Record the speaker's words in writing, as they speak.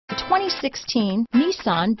2016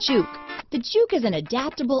 Nissan JUKE. The JUKE is an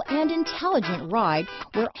adaptable and intelligent ride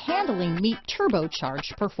where handling meets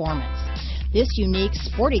turbocharged performance. This unique,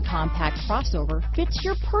 sporty compact crossover fits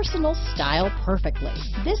your personal style perfectly.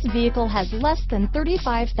 This vehicle has less than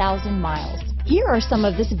 35,000 miles. Here are some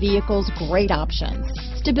of this vehicle's great options: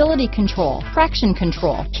 stability control, traction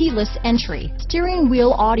control, keyless entry, steering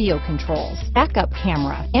wheel audio controls, backup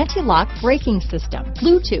camera, anti-lock braking system,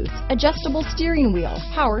 Bluetooth, adjustable steering wheel,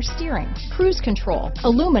 power steering, cruise control,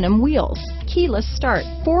 aluminum wheels, keyless start,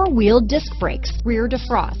 four-wheel disc brakes, rear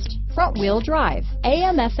defrost, front-wheel drive,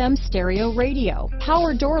 AM/FM stereo radio,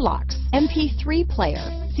 power door locks, MP3 player,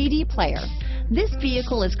 CD player. This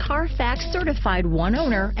vehicle is CARFAX certified one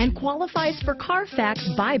owner and qualifies for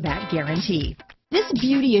CARFAX buyback guarantee. This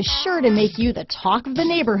beauty is sure to make you the talk of the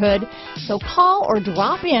neighborhood, so call or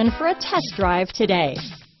drop in for a test drive today.